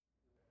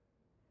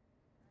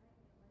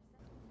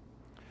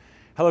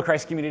Hello,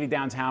 Christ Community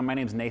Downtown. My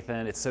name's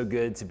Nathan. It's so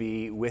good to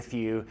be with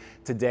you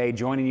today,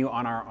 joining you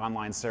on our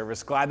online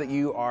service. Glad that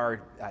you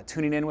are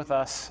tuning in with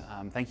us.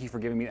 Thank you for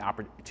giving me the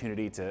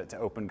opportunity to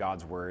open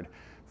God's Word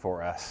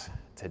for us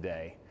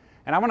today.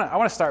 And I want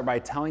to start by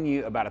telling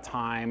you about a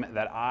time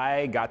that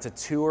I got to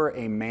tour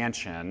a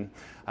mansion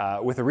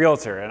with a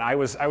realtor, and I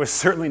was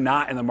certainly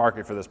not in the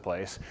market for this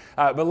place.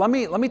 But let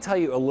me tell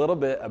you a little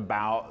bit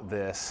about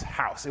this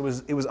house. It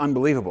was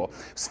unbelievable.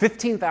 It's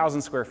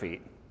 15,000 square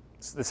feet.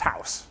 This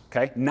house,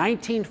 okay?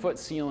 19-foot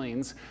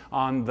ceilings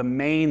on the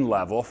main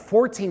level,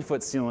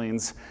 14-foot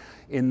ceilings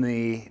in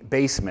the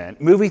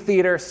basement. Movie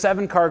theater,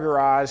 7-car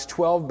garage,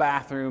 12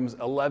 bathrooms,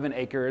 11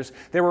 acres.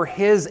 There were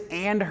his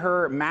and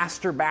her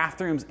master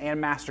bathrooms and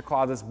master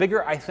closets,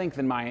 bigger, I think,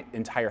 than my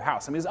entire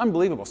house. I mean, it's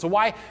unbelievable. So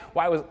why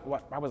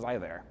was I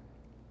there?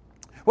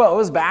 Well, it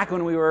was back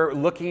when we were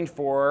looking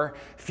for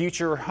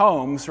future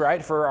homes,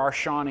 right, for our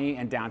Shawnee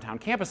and downtown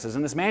campuses.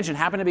 And this mansion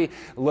happened to be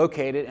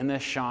located in the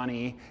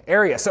Shawnee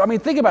area. So, I mean,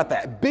 think about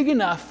that. Big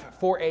enough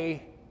for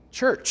a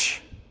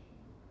church.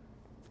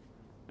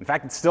 In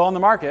fact, it's still on the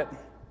market,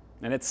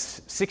 and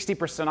it's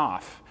 60%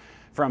 off.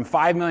 From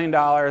 $5 million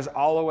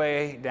all the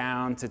way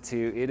down to $2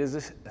 million. It is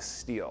a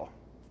steal.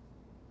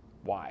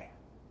 Why?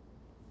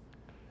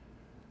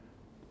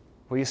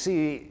 Well, you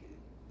see,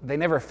 they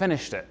never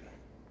finished it.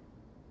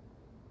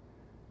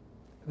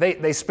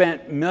 They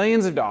spent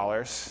millions of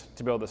dollars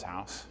to build this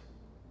house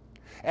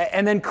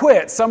and then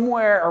quit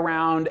somewhere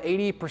around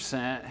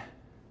 80%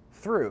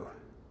 through.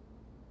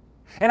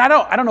 And I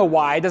don't know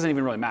why. It doesn't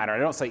even really matter. I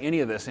don't say any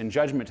of this in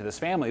judgment to this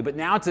family, but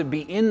now to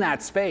be in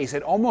that space,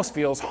 it almost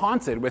feels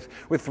haunted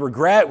with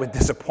regret, with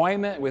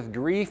disappointment, with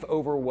grief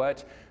over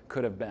what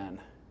could have been.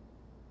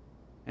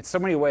 In so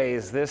many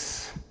ways,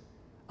 this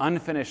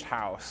unfinished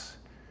house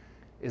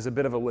is a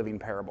bit of a living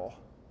parable.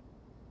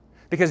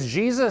 Because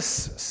Jesus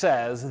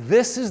says,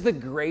 this is the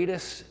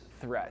greatest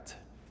threat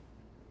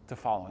to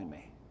following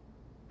me.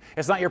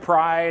 It's not your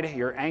pride,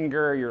 your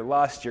anger, your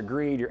lust, your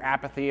greed, your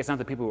apathy. It's not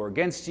the people who are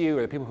against you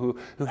or the people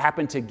who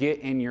happen to get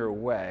in your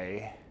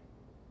way.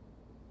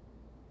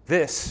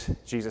 This,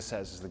 Jesus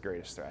says, is the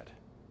greatest threat.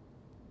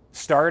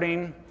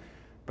 Starting,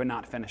 but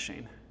not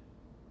finishing.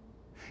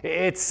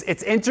 It's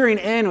entering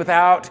in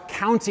without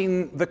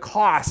counting the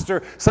cost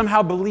or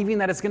somehow believing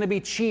that it's going to be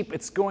cheap.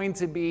 It's going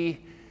to be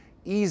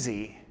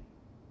easy.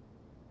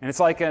 And it's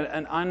like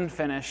an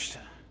unfinished,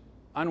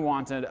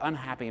 unwanted,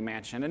 unhappy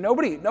mansion. And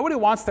nobody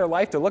wants their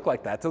life to look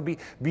like that. It'll be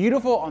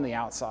beautiful on the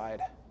outside,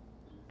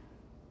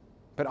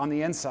 but on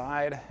the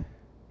inside,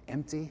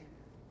 empty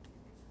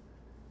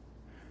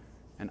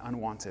and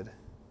unwanted.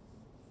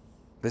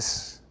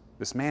 This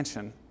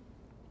mansion.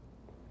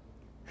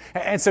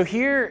 And so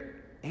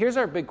here's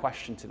our big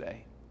question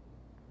today.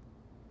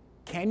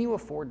 Can you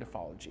afford to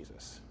follow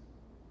Jesus?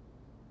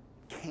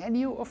 Can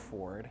you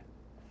afford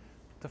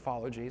to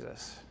follow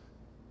Jesus?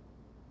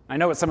 I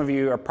know what some of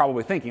you are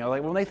probably thinking.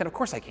 Like, well, Nathan, of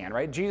course I can,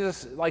 right?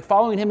 Jesus, like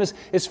following him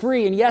is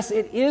free. And yes,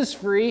 it is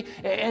free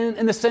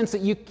in the sense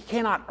that you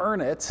cannot earn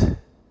it.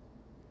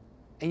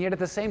 And yet at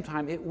the same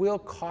time, it will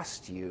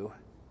cost you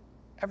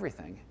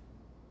everything.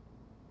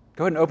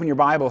 Go ahead and open your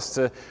Bibles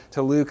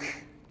to Luke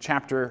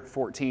chapter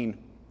 14.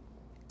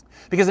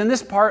 Because in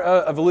this part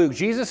of Luke,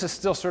 Jesus is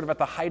still sort of at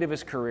the height of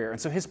his career.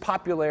 And so his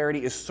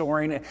popularity is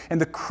soaring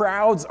and the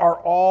crowds are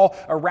all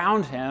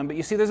around him. But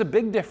you see, there's a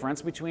big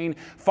difference between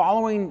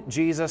following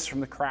Jesus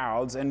from the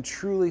crowds and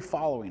truly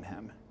following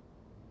him.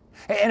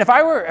 And if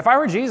I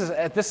were Jesus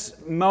at this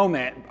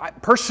moment,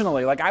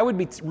 personally, like I would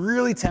be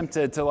really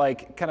tempted to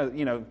like kind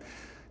of,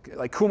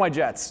 like cool my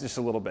jets just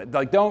a little bit.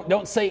 Like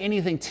don't say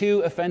anything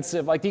too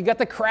offensive. Like you got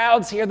the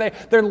crowds here,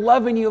 they're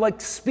loving you,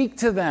 like speak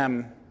to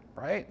them,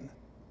 right?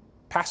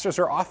 Pastors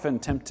are often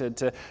tempted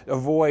to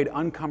avoid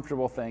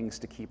uncomfortable things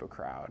to keep a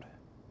crowd,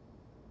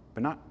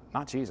 but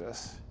not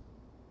Jesus.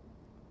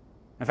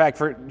 In fact,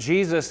 for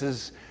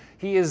Jesus,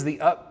 he is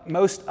the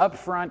most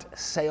upfront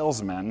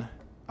salesman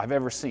I've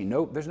ever seen.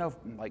 There's no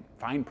like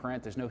fine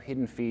print. There's no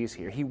hidden fees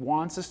here. He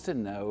wants us to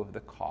know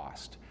the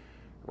cost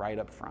right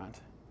up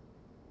front.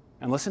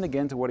 And listen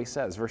again to what he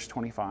says, verse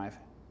 25.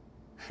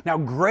 Now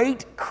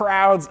great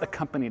crowds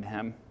accompanied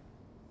him,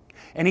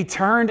 and he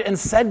turned and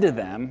said to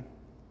them,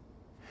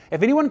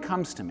 if anyone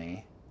comes to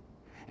me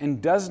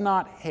and does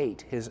not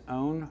hate his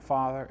own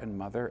father and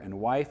mother and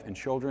wife and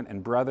children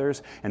and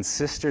brothers and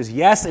sisters,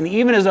 yes, and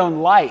even his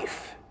own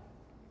life,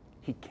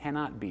 he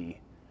cannot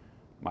be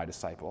my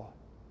disciple.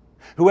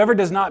 Whoever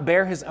does not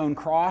bear his own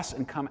cross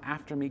and come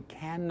after me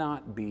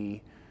cannot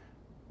be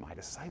my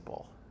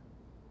disciple.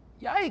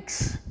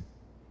 Yikes.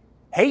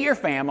 Hate your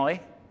family,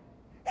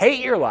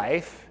 hate your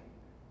life,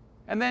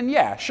 and then,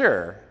 yeah,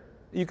 sure,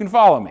 you can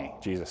follow me,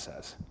 Jesus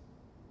says.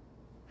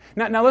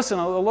 Now listen,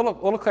 a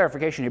little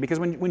clarification here, because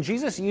when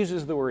Jesus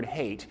uses the word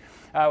hate,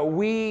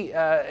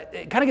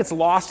 it kind of gets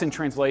lost in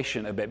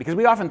translation a bit, because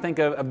we often think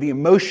of the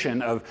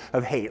emotion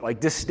of hate, like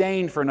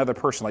disdain for another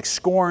person, like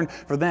scorn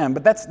for them,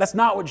 but that's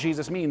not what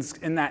Jesus means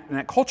in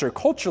that culture.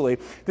 Culturally,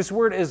 this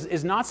word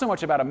is not so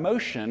much about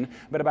emotion,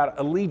 but about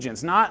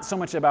allegiance, not so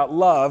much about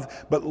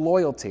love, but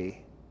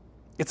loyalty.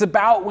 It's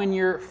about when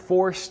you're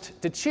forced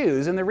to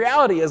choose. And the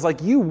reality is,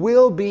 like, you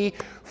will be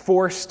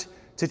forced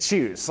to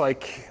choose.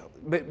 Like,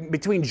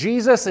 between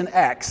Jesus and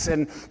X,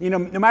 and no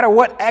matter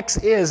what X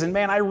is, and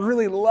man, I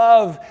really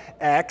love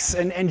X,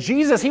 and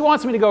Jesus, he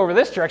wants me to go over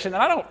this direction,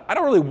 and I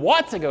don't really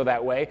want to go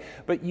that way,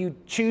 but you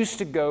choose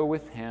to go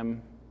with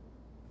him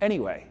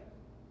anyway.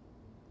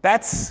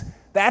 That's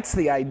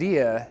the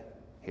idea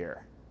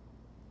here.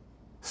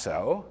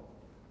 So,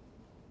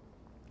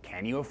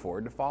 can you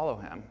afford to follow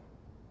him?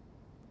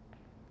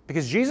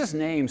 Because Jesus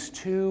names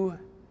two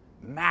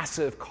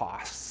massive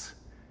costs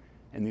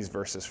in these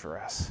verses for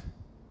us.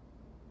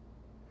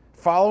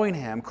 Following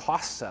him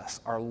costs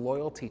us our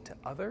loyalty to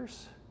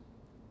others,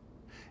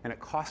 and it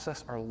costs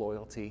us our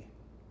loyalty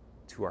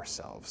to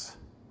ourselves.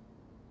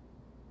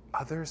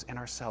 Others and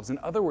ourselves. In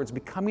other words,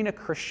 becoming a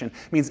Christian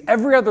means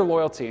every other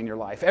loyalty in your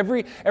life,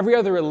 every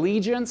other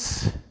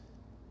allegiance,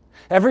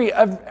 every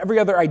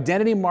other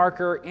identity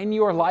marker in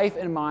your life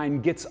and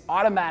mine gets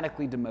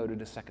automatically demoted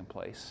to second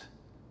place,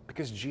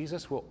 because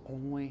Jesus will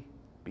only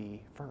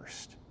be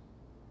first.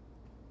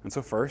 And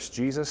so first,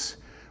 Jesus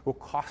will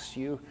cost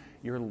you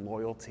your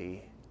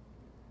loyalty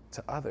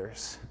to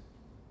others.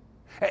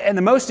 And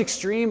the most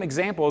extreme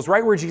example is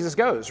right where Jesus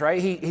goes,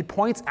 right? He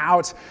points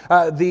out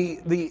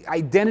the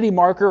identity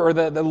marker, or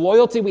the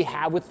loyalty we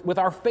have with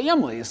our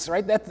families,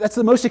 right? That's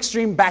the most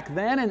extreme back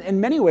then, and in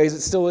many ways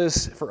it still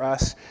is for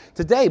us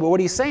today. But what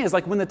he's saying is,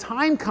 like, when the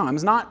time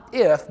comes, not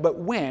if, but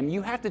when,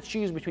 you have to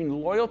choose between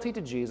loyalty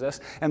to Jesus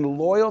and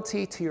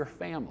loyalty to your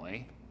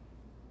family.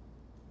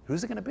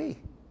 Who's it going to be?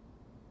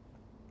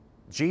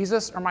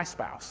 Jesus or my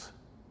spouse?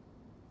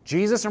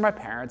 Jesus or my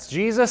parents?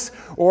 Jesus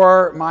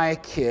or my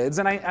kids?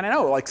 And I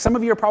know, like, some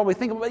of you are probably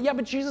thinking, well, yeah,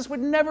 but Jesus would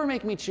never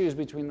make me choose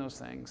between those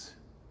things.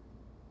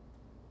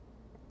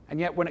 And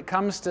yet, when it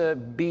comes to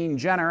being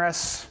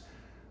generous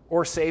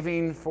or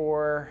saving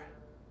for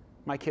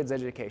my kids'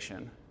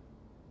 education,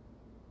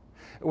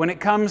 when it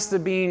comes to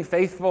being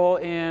faithful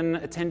in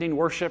attending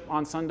worship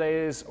on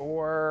Sundays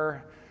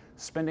or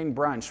spending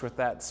brunch with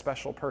that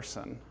special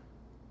person,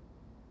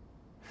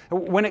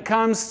 when it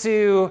comes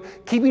to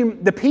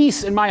keeping the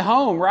peace in my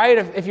home, right?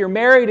 If you're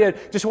married,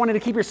 just wanting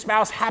to keep your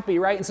spouse happy,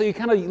 right? And so you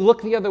kind of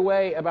look the other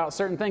way about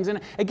certain things.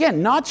 And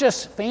again, not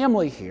just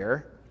family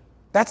here.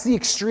 That's the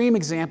extreme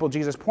example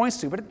Jesus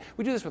points to. But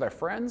we do this with our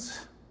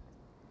friends,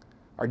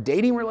 our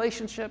dating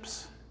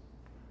relationships,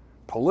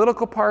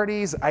 political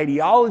parties,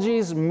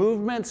 ideologies,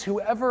 movements,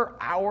 whoever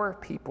our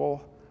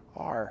people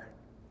are.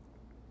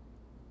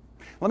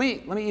 Let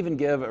me even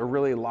give a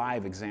really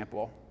live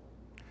example.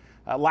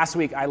 Last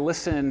week, I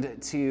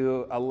listened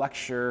to a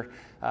lecture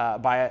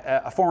by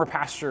a former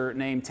pastor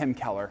named Tim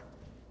Keller.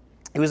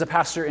 He was a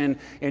pastor in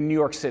New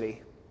York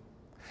City.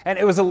 And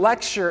it was a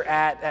lecture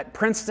at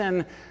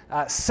Princeton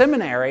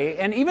Seminary.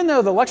 And even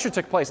though the lecture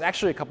took place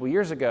actually a couple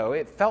years ago,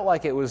 it felt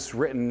like it was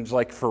written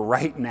like for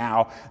right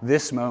now,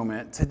 this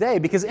moment, today.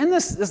 Because in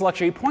this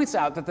lecture, he points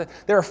out that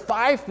there are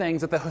 5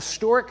 things that the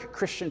historic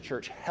Christian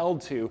church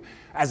held to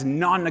as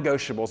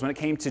non-negotiables when it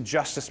came to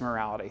justice and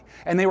morality.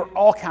 And they were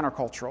all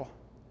countercultural.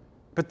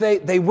 But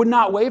they would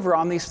not waver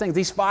on these things.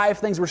 These 5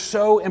 things were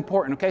so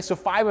important, okay? So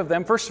 5 of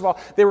them, first of all,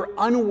 they were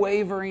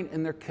unwavering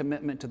in their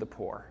commitment to the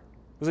poor.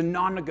 It was a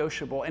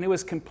non-negotiable, and it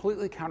was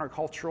completely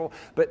countercultural,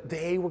 but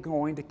they were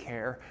going to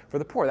care for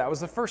the poor. That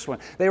was the first one.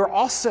 They were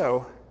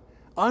also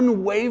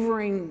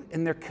unwavering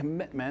in their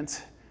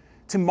commitment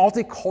to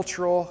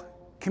multicultural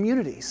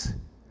communities,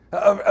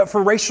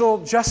 for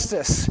racial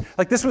justice.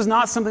 Like, this was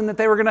not something that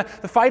they were going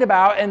to fight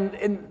about,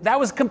 and that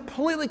was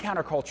completely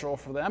countercultural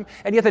for them.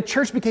 And yet the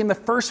church became the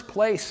first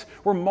place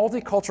where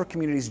multicultural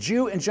communities,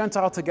 Jew and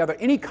Gentile together,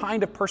 any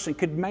kind of person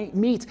could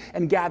meet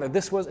and gather.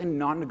 This was a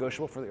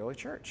non-negotiable for the early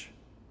church.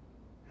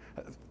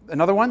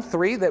 Another one,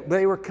 3, that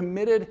they were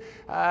committed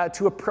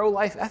to a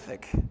pro-life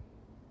ethic.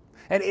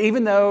 And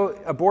even though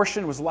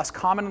abortion was less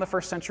common in the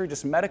first century,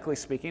 just medically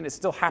speaking, it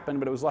still happened,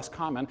 but it was less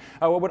common.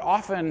 What would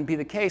often be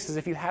the case is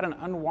if you had an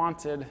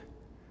unwanted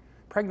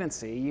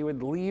pregnancy, you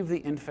would leave the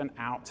infant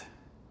out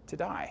to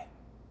die.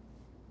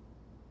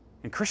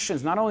 And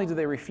Christians, not only did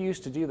they refuse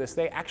to do this,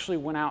 they actually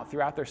went out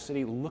throughout their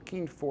city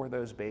looking for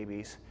those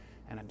babies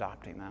and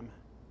adopting them.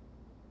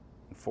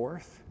 And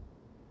 4th,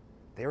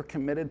 they were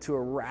committed to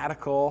a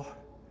radical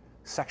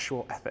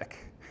sexual ethic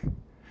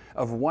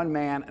of one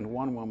man and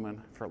one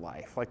woman for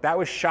life. Like, that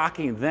was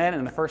shocking then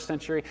in the first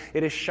century.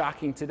 It is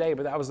shocking today,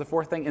 but that was the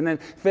 4th thing. And then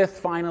 5th,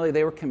 finally,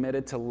 they were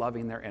committed to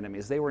loving their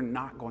enemies. They were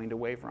not going to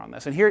waver on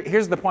this. And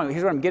here's the point.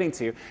 Here's what I'm getting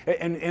to.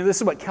 And this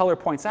is what Keller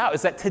points out,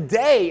 is that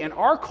today in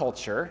our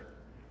culture,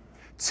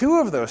 2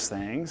 of those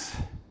things,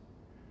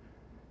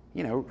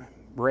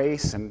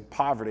 race and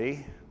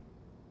poverty,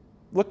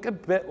 look a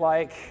bit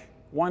like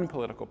one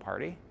political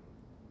party.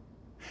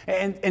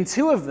 And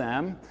 2 of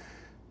them,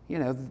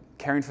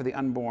 caring for the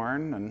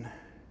unborn and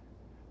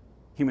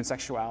human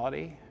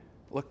sexuality,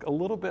 look a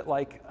little bit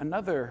like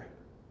another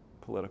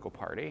political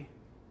party.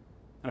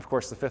 And of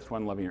course, the fifth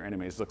one, loving your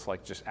enemies, looks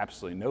like just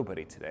absolutely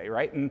nobody today,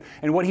 right? And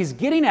what he's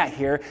getting at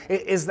here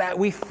is that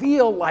we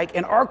feel like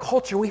in our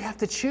culture we have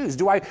to choose.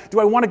 Do I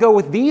want to go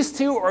with these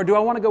two or do I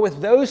want to go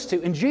with those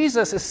two? And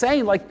Jesus is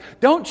saying, like,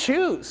 don't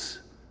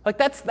choose. Like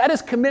that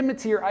is commitment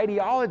to your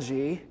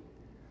ideology.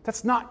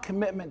 That's not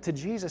commitment to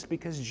Jesus,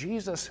 because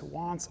Jesus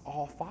wants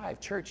all five.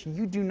 Church,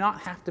 you do not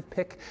have to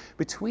pick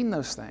between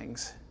those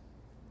things.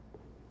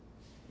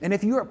 And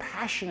if you are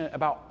passionate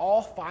about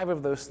all five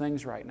of those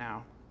things right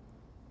now,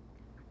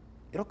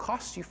 it'll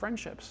cost you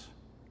friendships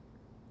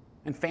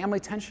and family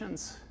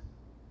tensions.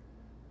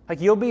 Like,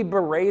 you'll be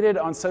berated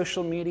on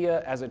social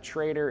media as a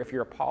traitor. If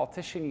you're a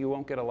politician, you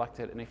won't get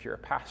elected. And if you're a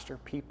pastor,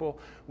 people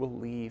will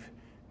leave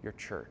your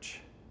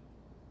church.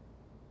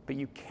 But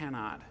you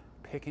cannot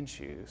pick and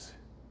choose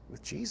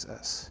with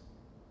Jesus.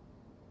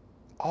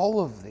 All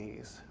of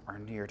these are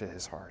near to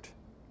his heart.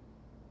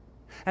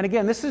 And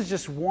again, this is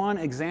just one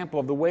example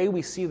of the way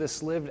we see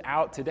this lived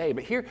out today.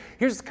 But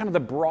here's kind of the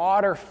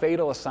broader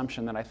fatal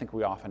assumption that I think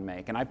we often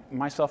make, and I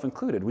myself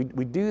included.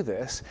 We do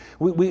this.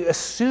 We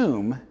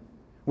assume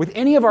with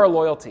any of our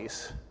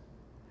loyalties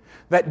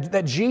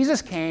that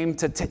Jesus came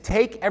to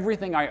take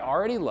everything I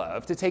already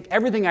love, to take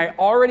everything I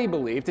already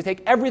believe, to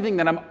take everything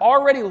that I'm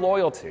already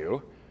loyal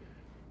to,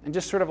 and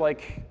just sort of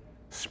like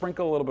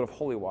sprinkle a little bit of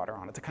holy water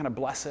on it to kind of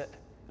bless it,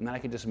 and then I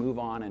can just move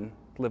on and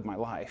live my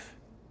life.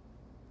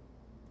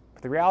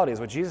 But the reality is,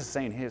 what Jesus is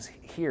saying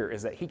here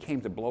is that he came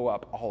to blow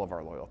up all of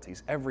our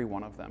loyalties, every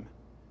one of them,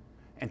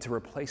 and to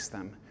replace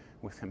them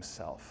with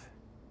himself.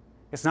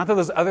 It's not that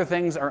those other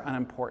things are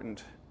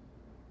unimportant,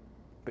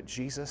 but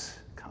Jesus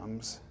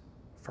comes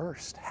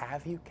first.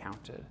 Have you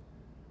counted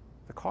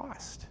the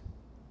cost?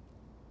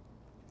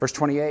 Verse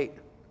 28.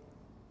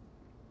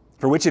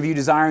 For which of you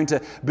desiring to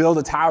build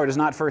a tower does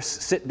not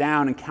first sit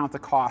down and count the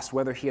cost,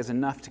 whether he has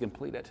enough to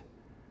complete it?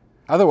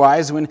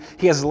 Otherwise, when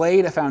he has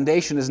laid a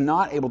foundation, is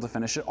not able to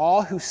finish it,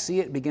 all who see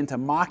it begin to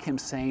mock him,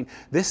 saying,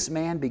 this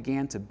man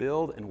began to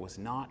build and was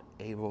not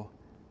able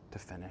to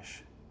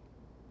finish.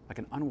 Like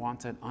an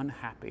unwanted,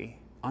 unhappy,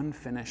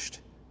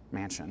 unfinished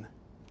mansion,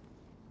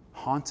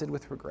 haunted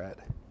with regret.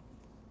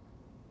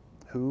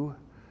 Who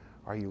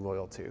are you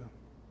loyal to?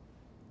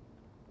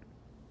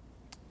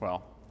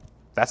 Well,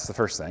 that's the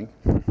first thing.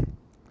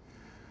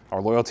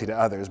 Our loyalty to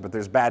others, but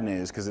there's bad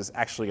news, because it's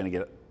actually going to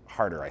get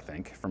harder, I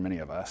think, for many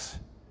of us.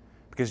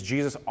 Because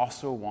Jesus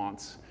also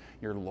wants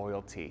your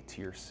loyalty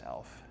to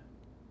yourself.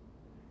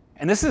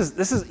 And this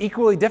is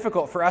equally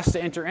difficult for us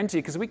to enter into,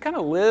 because we kind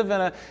of live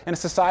in a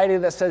society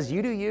that says,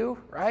 you do you,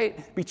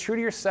 right? Be true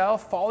to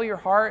yourself, follow your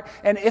heart.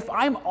 And if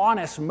I'm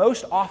honest,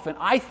 most often,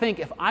 I think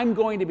if I'm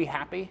going to be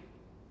happy,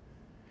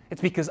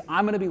 it's because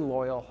I'm going to be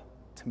loyal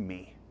to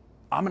me.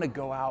 I'm going to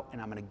go out and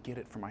I'm going to get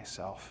it for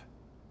myself.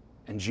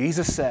 And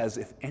Jesus says,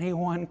 if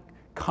anyone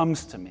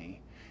comes to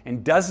me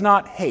and does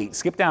not hate,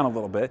 skip down a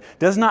little bit,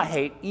 does not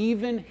hate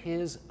even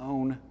his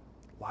own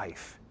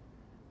life,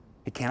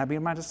 he cannot be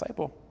my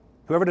disciple.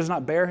 Whoever does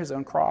not bear his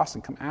own cross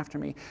and come after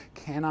me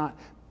cannot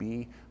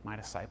be my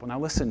disciple. Now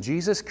listen,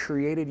 Jesus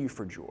created you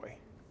for joy,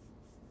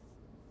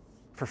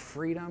 for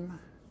freedom,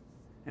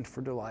 and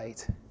for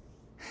delight.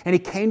 And he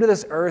came to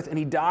this earth and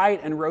he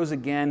died and rose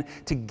again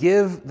to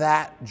give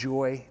that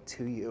joy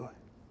to you.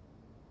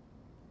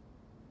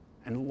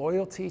 And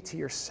loyalty to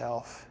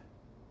yourself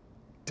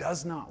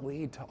does not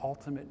lead to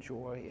ultimate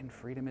joy and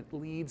freedom. It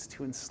leads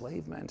to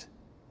enslavement,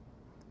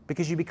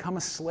 because you become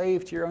a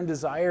slave to your own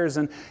desires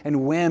and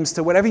whims,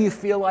 to whatever you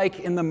feel like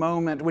in the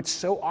moment, which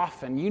so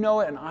often, you know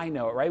it and I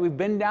know it, right? We've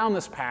been down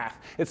this path.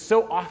 It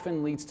so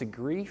often leads to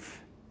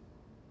grief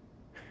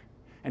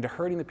and to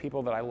hurting the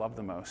people that I love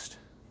the most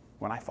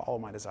when I follow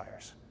my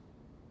desires.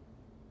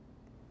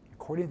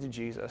 According to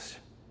Jesus,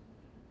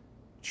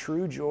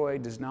 true joy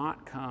does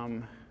not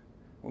come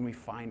when we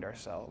find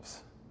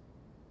ourselves.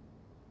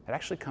 It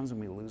actually comes when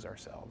we lose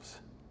ourselves.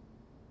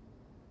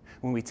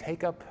 When we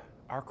take up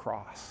our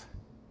cross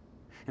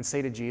and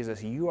say to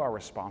Jesus, you are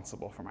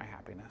responsible for my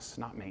happiness,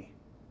 not me.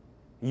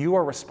 You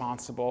are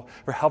responsible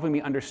for helping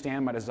me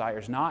understand my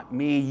desires, not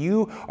me.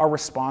 You are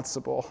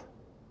responsible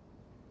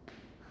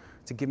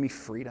to give me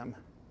freedom.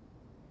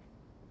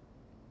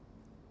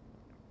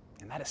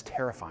 And that is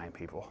terrifying,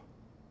 people.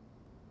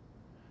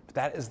 But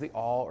that is the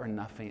all or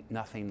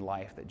nothing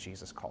life that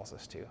Jesus calls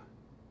us to.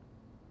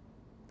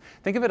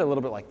 Think of it a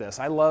little bit like this.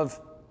 I love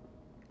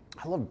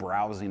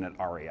browsing at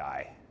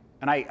REI.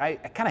 And I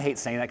kind of hate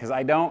saying that, because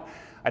I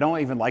don't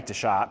even like to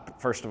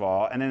shop, first of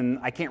all, and then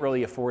I can't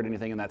really afford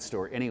anything in that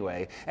store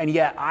anyway. And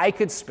yet I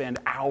could spend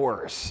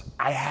hours,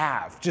 I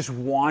have, just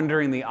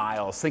wandering the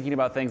aisles, thinking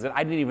about things that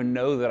I didn't even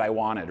know that I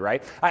wanted,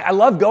 right? I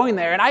love going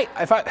there, and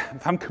if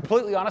I'm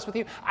completely honest with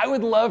you, I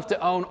would love to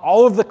own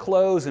all of the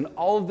clothes and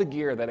all of the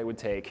gear that it would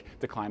take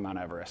to climb Mount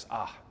Everest.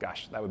 Ah,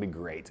 gosh, that would be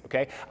great,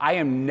 okay? I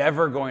am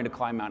never going to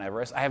climb Mount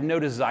Everest. I have no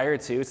desire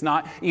to. It's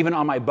not even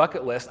on my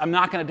bucket list. I'm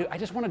not going to do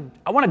it.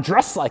 I want to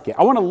dress like it.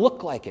 I want to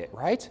look like it,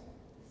 right?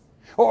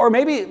 Or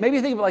maybe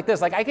think of it like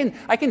this. Like I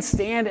can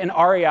stand in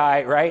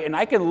REI, right? And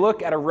I can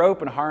look at a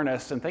rope and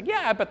harness and think,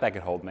 yeah, I bet that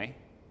could hold me.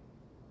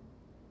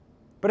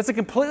 But it's a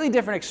completely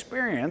different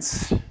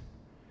experience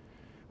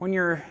when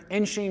you're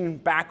inching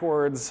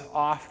backwards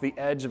off the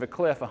edge of a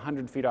cliff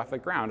 100 feet off the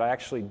ground. I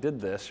actually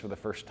did this for the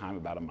first time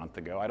about a month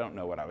ago. I don't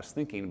know what I was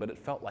thinking, but it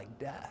felt like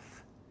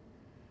death.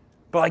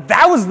 But like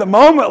that was the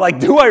moment, like,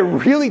 do I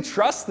really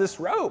trust this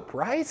rope,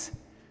 right?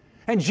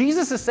 And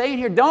Jesus is saying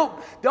here,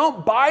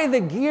 don't buy the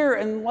gear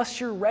unless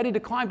you're ready to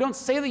climb. Don't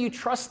say that you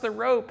trust the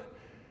rope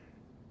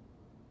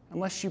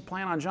unless you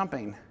plan on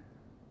jumping.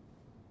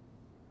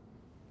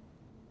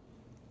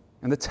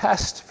 And the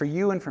test for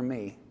you and for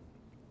me,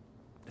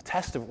 the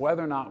test of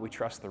whether or not we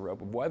trust the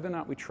rope, of whether or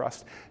not we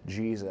trust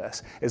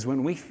Jesus, is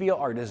when we feel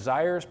our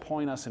desires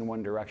pulling us in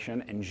one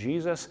direction and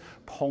Jesus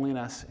pulling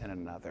us in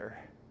another.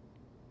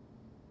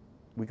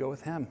 We go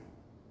with him.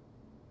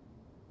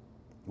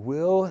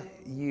 Will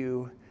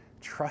you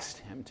trust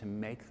him to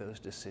make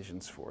those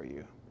decisions for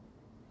you,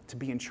 to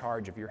be in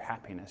charge of your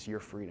happiness, your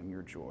freedom,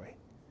 your joy?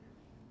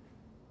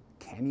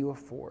 Can you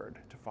afford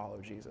to follow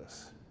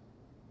Jesus?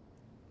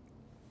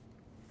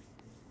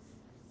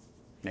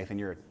 Nathan,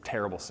 you're a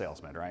terrible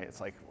salesman, right? It's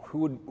like,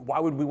 why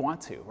would we want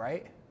to,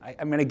 right?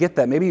 I mean, I get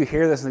that. Maybe you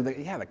hear this and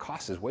think, yeah, the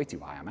cost is way too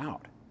high. I'm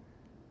out.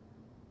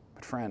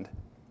 But friend,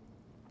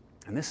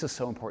 and this is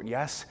so important.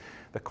 Yes,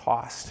 the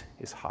cost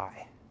is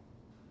high.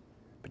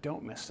 But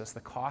don't miss this. The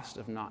cost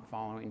of not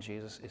following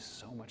Jesus is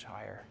so much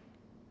higher.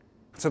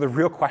 So the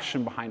real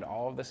question behind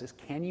all of this is,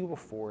 can you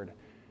afford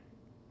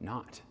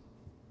not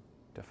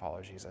to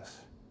follow Jesus?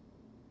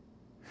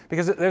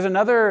 Because there's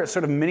another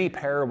sort of mini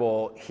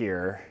parable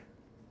here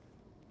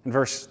in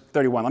verse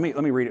 31.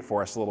 Let me read it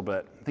for us a little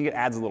bit. I think it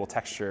adds a little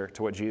texture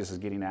to what Jesus is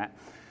getting at.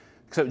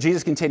 So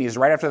Jesus continues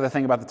right after the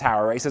thing about the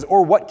tower, right? He says,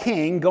 or what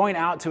king going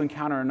out to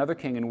encounter another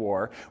king in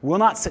war will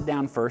not sit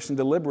down first and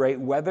deliberate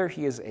whether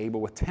he is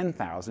able with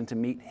 10,000 to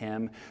meet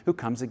him who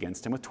comes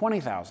against him with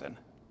 20,000?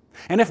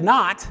 And if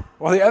not,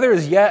 while the other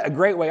is yet a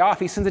great way off,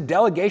 he sends a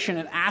delegation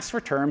and asks for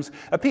terms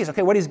of peace.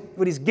 Okay, what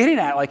he's getting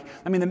at,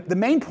 the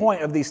main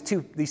point of these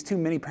two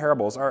mini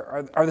parables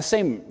are the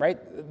same, right?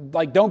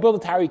 Like, don't build a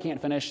tower you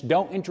can't finish.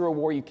 Don't enter a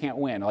war you can't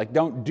win. Like,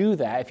 don't do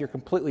that if you're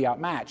completely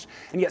outmatched.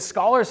 And yet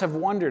scholars have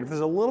wondered if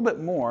there's a little bit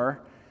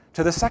more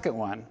to the second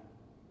one.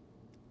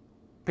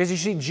 Because you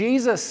see,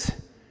 Jesus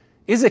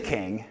is a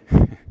king,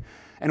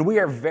 and we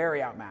are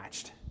very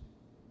outmatched.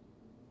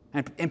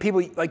 And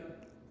people,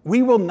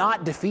 we will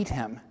not defeat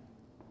him.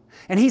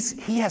 And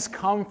he has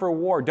come for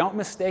war. Don't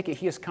mistake it.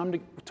 He has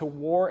come to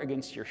war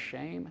against your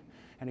shame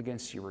and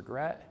against your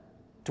regret,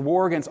 to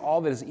war against all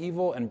that is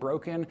evil and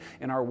broken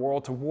in our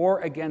world, to war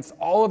against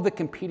all of the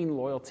competing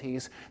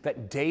loyalties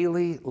that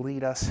daily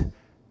lead us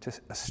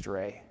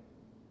astray.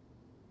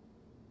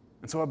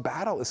 And so a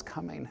battle is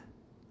coming.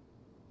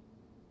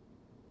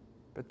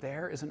 But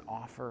there is an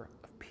offer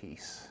of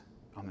peace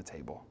on the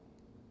table.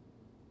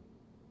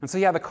 And so,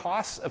 the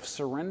cost of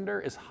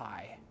surrender is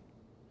high.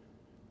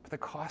 The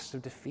cost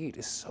of defeat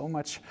is so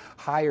much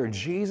higher.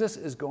 Jesus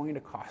is going to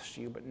cost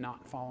you, but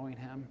not following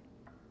him,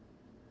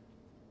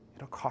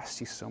 it'll cost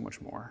you so much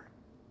more.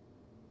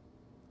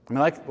 I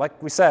mean,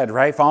 like we said,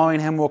 right? Following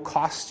him will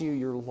cost you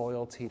your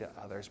loyalty to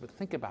others. But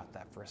think about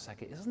that for a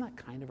second. Isn't that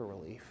kind of a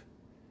relief?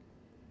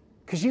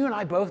 Because you and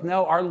I both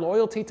know our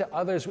loyalty to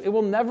others, it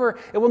will never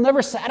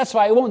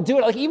satisfy. It won't do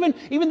it. Like even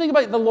think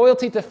about the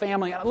loyalty to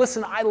family.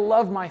 Listen, I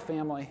love my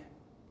family.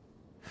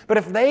 But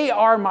if they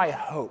are my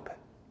hope,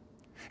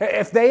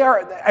 if they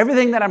are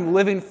everything that I'm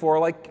living for,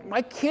 like,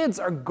 my kids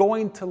are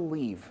going to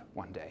leave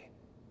one day.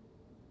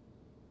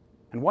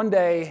 And one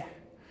day,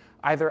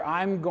 either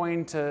I'm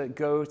going to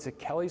go to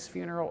Kelly's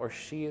funeral or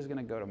she is going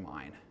to go to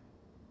mine.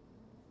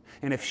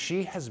 And if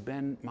she has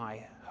been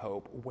my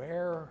hope,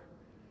 where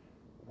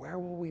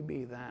will we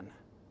be then?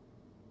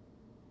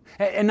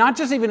 And not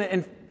just even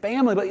in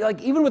family, but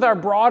even with our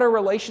broader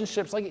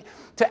relationships,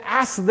 to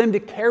ask them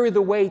to carry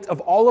the weight of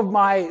all of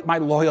my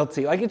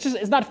loyalty.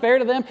 It's not fair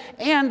to them,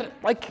 and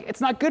it's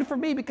not good for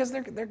me because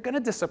they're going to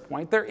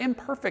disappoint. They're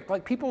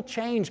imperfect. People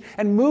change,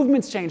 and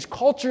movements change,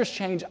 cultures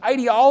change,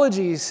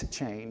 ideologies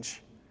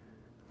change.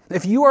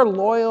 If you are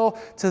loyal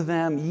to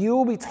them, you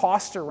will be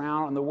tossed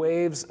around on the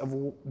waves of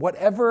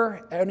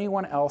whatever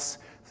anyone else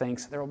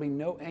thinks. There will be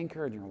no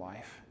anchor in your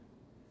life,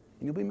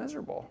 and you'll be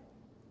miserable.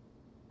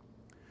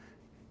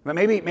 But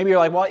maybe you're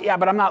like, well, yeah,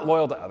 but I'm not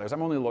loyal to others.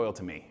 I'm only loyal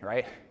to me,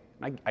 right?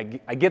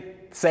 I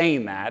get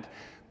saying that,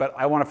 but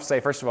I want to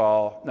say, first of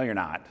all, no, you're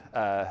not.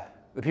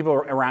 The people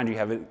around you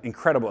have an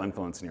incredible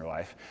influence in your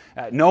life.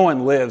 No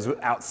one lives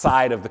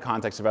outside of the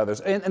context of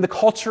others. And the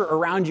culture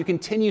around you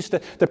continues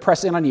to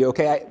press in on you,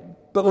 okay?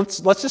 But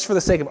let's just, for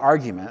the sake of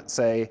argument,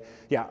 say,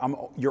 yeah,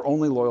 you're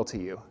only loyal to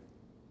you.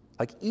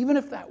 Even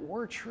if that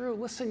were true,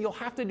 listen, you'll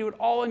have to do it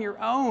all on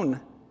your own.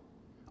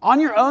 On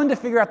your own to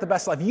figure out the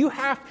best life. You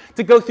have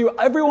to go through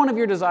every one of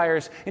your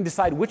desires and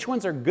decide which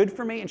ones are good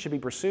for me and should be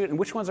pursued and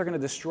which ones are going to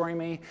destroy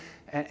me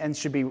and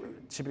should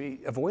be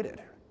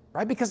avoided.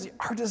 Right? Because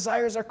our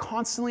desires are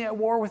constantly at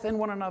war within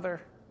one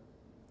another,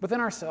 within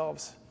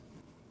ourselves.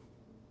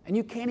 And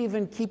you can't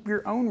even keep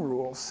your own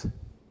rules.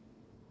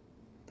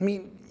 I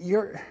mean,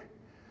 your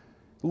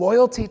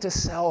loyalty to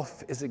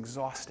self is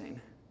exhausting.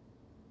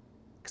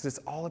 Because it's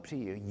all up to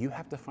you. You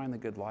have to find the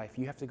good life.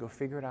 You have to go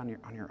figure it out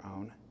on your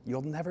own.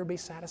 You'll never be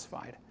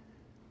satisfied.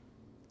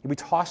 You'll be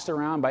tossed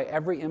around by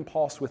every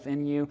impulse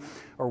within you,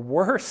 or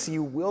worse,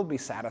 you will be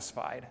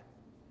satisfied.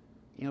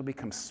 You'll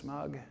become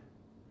smug,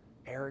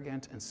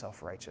 arrogant, and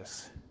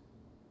self-righteous.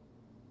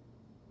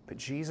 But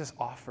Jesus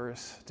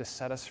offers to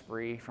set us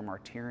free from our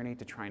tyranny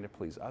to trying to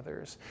please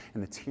others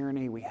and the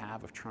tyranny we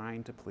have of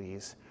trying to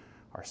please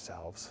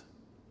ourselves.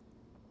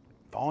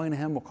 Following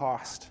him will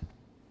cost.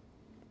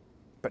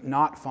 But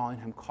not following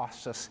him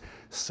costs us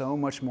so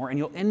much more. And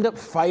you'll end up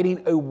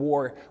fighting a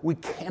war we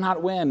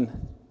cannot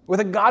win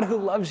with a God who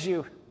loves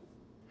you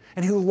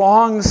and who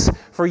longs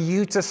for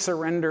you to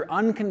surrender,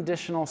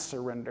 unconditional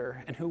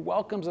surrender, and who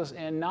welcomes us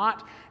in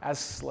not as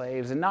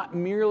slaves and not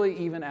merely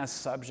even as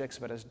subjects,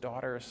 but as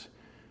daughters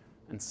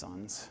and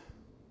sons.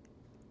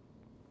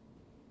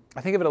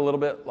 I think of it a little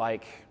bit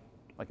like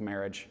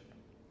marriage.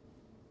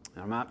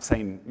 And I'm not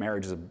saying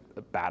marriage is a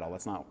battle.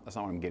 That's not what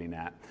I'm getting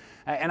at.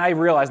 And I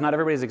realize not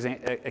everybody's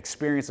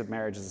experience of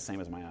marriage is the same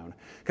as my own.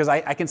 Because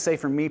I can say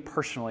for me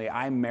personally,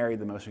 I married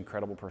the most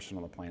incredible person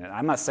on the planet.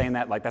 I'm not saying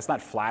that, that's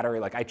not flattery.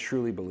 I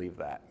truly believe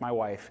that. My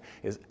wife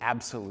is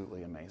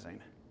absolutely amazing.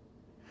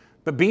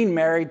 But being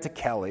married to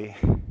Kelly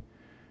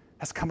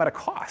has come at a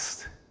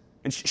cost.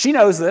 And she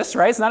knows this,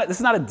 right? This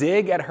is not a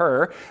dig at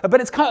her, but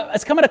it's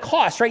come at a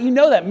cost, right? You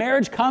know that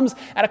marriage comes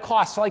at a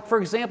cost. So for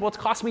example, it's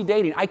cost me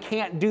dating. I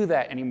can't do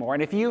that anymore.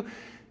 And if you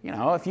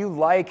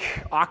like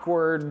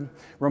awkward,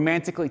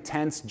 romantically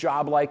tense,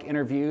 job-like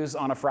interviews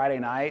on a Friday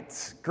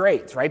night,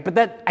 great, right?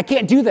 But I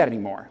can't do that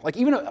anymore.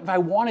 Even if I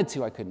wanted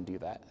to, I couldn't do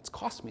that. It's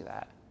cost me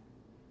that.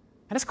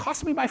 And it's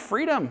cost me my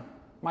freedom,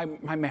 my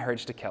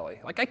marriage to Kelly.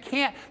 I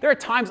can't. There are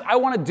times I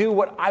want to do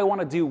what I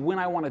want to do when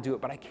I want to do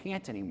it, but I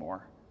can't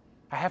anymore.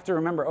 I have to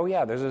remember,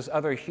 there's this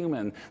other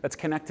human that's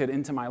connected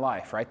into my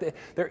life, right?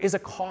 There is a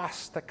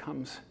cost that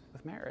comes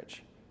with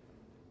marriage.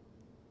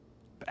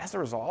 But as a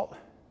result,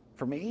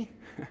 for me,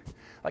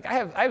 I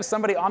have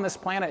somebody on this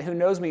planet who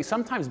knows me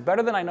sometimes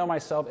better than I know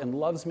myself and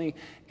loves me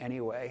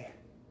anyway.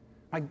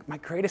 My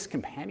greatest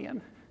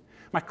companion,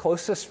 my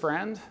closest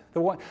friend,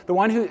 the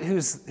one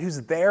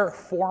who's there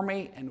for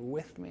me and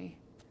with me.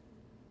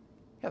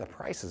 Yeah, the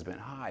price has been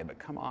high, but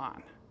come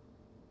on.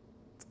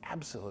 It's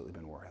absolutely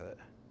been worth it.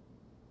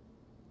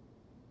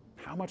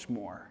 How much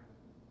more,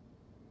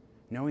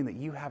 knowing that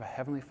you have a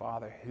Heavenly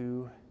Father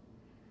who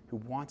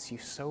wants you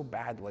so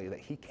badly that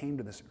he came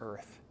to this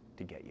earth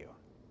to get you,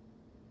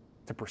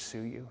 to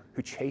pursue you,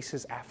 who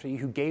chases after you,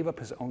 who gave up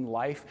his own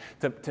life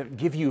to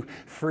give you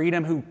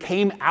freedom, who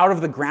came out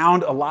of the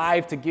ground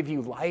alive to give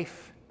you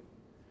life,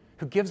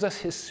 who gives us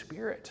his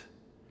Spirit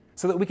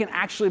so that we can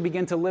actually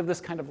begin to live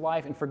this kind of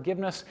life in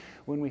forgiveness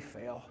when we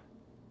fail,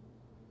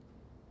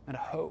 and a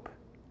hope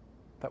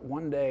that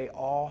one day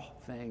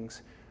all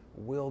things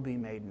will be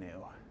made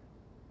new.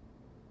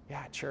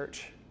 Yeah,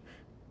 church,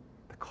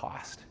 the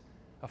cost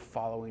of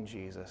following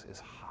Jesus is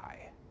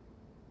high.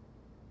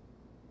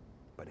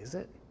 But is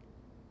it?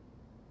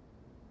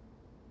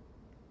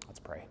 Let's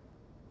pray.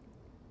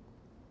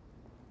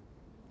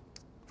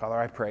 Father,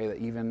 I pray that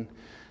even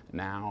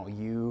now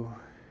you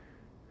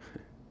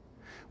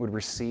would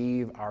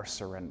receive our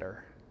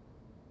surrender.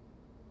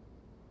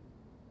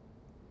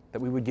 That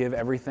we would give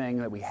everything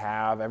that we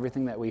have,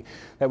 everything that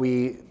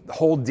we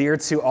hold dear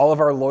to, all of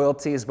our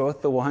loyalties,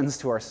 both the ones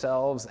to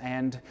ourselves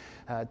and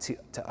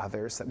to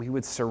others, that we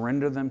would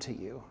surrender them to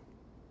you.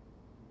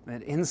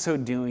 And that in so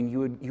doing,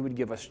 you would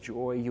give us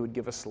joy, you would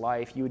give us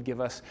life, you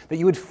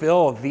would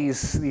fill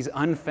these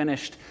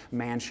unfinished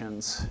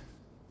mansions.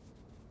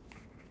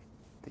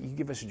 That you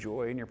give us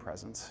joy in your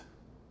presence.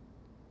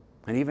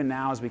 And even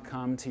now, as we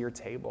come to your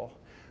table,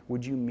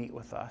 would you meet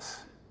with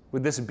us?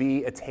 Would this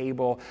be a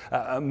table,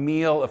 a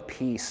meal of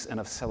peace and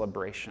of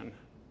celebration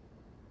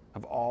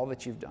of all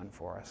that you've done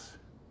for us?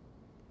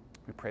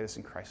 We pray this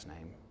in Christ's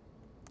name.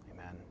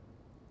 Amen.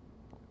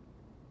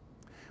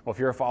 Well, if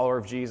you're a follower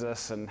of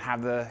Jesus and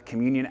have the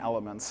communion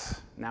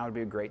elements, now would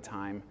be a great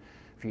time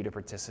for you to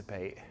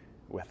participate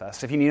with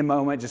us. If you need a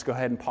moment, just go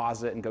ahead and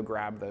pause it and go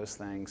grab those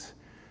things.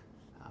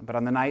 But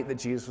on the night that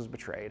Jesus was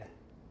betrayed,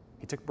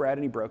 he took bread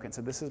and he broke it and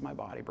said, "This is my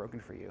body broken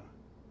for you."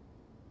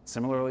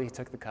 Similarly, he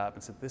took the cup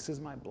and said, "This is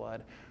my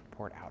blood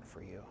poured out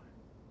for you."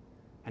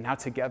 And now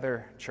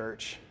together,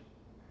 church,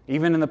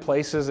 even in the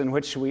places in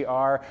which we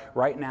are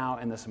right now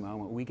in this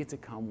moment, we get to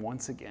come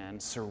once again,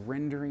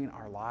 surrendering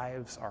our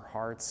lives, our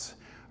hearts,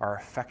 our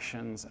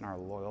affections, and our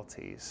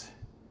loyalties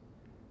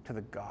to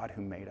the God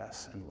who made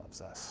us and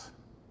loves us.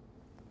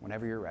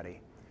 Whenever you're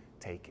ready,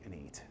 take and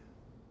eat.